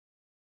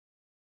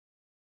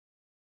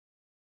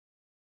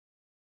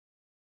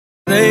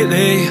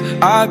Lately,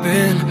 I've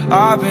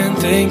been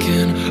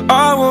thinking,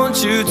 I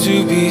want you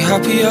to be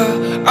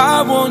happier,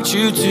 I want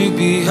you to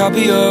be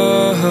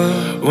happier.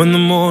 When the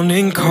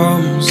morning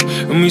comes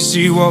and we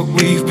see what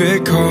we've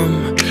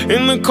become,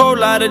 in the cold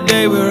light of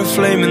day we're a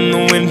flame in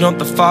the wind, not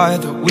the fire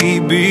that we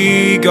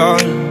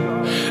begun.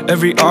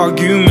 Every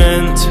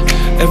argument,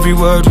 every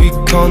word we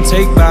can't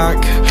take back,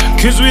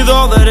 'cause with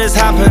all that has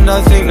happened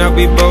I think that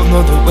we both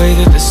know the way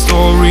that the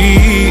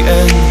story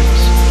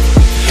ends.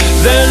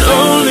 Then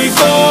only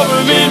for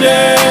a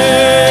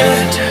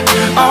minute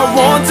I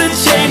want to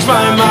change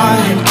my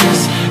mind,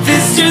 'cause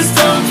this just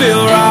don't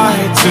feel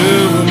right to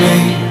me.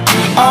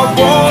 I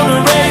wanna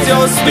raise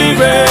your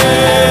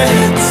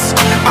spirits,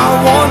 I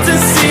want to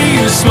see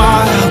you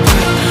smile,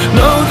 but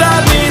no,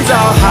 that means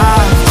I'll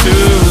have to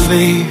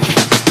leave.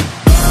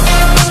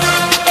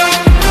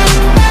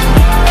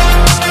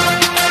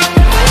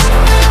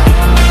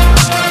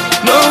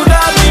 No,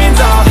 that means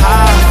I'll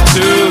have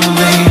to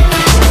leave.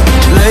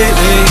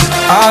 Lately,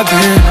 I've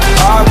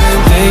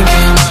been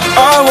thinking,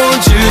 I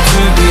want you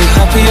to be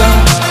happier,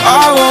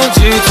 I want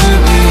you to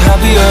be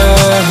happier.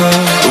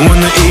 When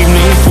the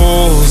evening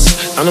falls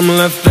and I'm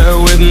left there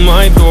with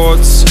my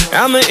thoughts,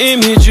 and the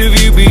image of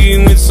you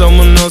being with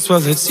someone else,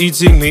 well, it's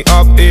eating me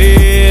up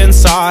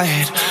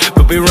inside.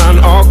 But we ran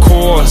our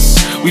course,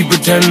 we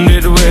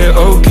pretended we're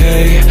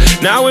okay.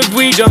 Now if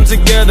we jump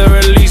together,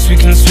 at least we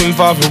can swim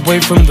far away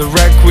from the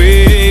wreck we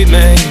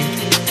made.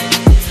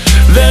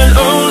 Then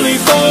only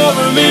for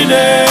a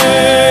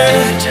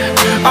minute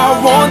I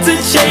want to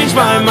change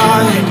my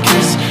mind,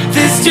 'cause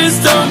this just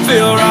don't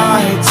feel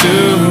right to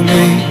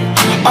me.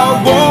 I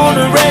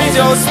wanna raise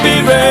your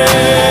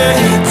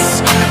spirits,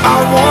 I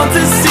want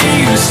to see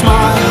you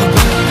smile,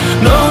 but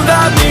no,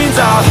 that means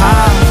I'll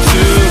have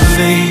to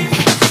leave.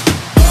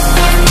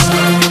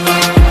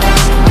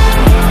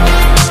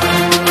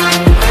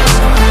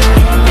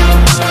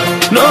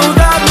 No,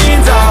 that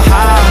means I'll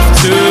have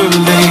to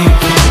leave.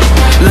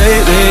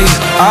 Lately,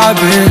 I've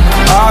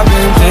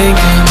been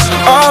thinking,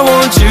 I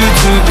want you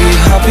to be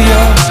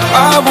happier,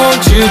 I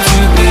want you to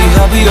be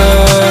happier.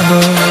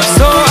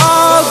 So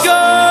I'll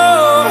go,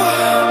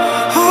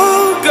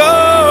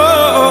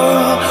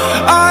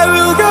 I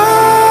will go.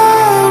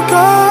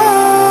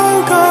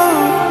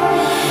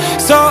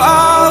 So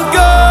I'll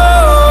go,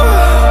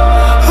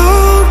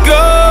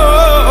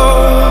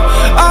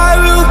 I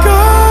will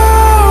go.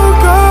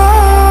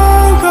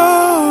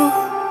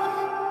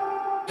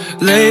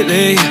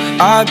 Lately,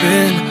 I've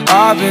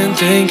been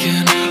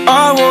thinking,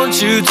 I want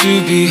you to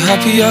be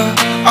happier,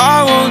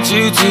 I want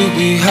you to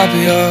be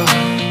happier.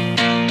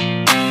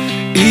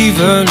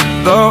 Even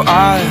though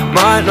I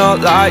might not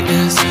like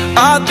this,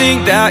 I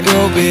think that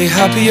you'll be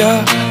happier,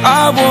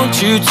 I want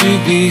you to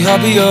be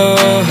happier.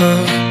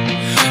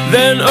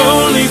 Then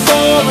only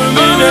for a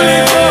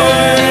minute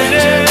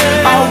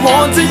I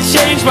want to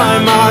change my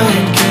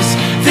mind, 'cause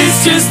this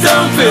just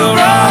don't feel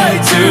right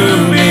to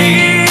me.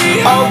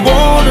 I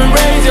wanna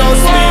raise your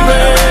spirit,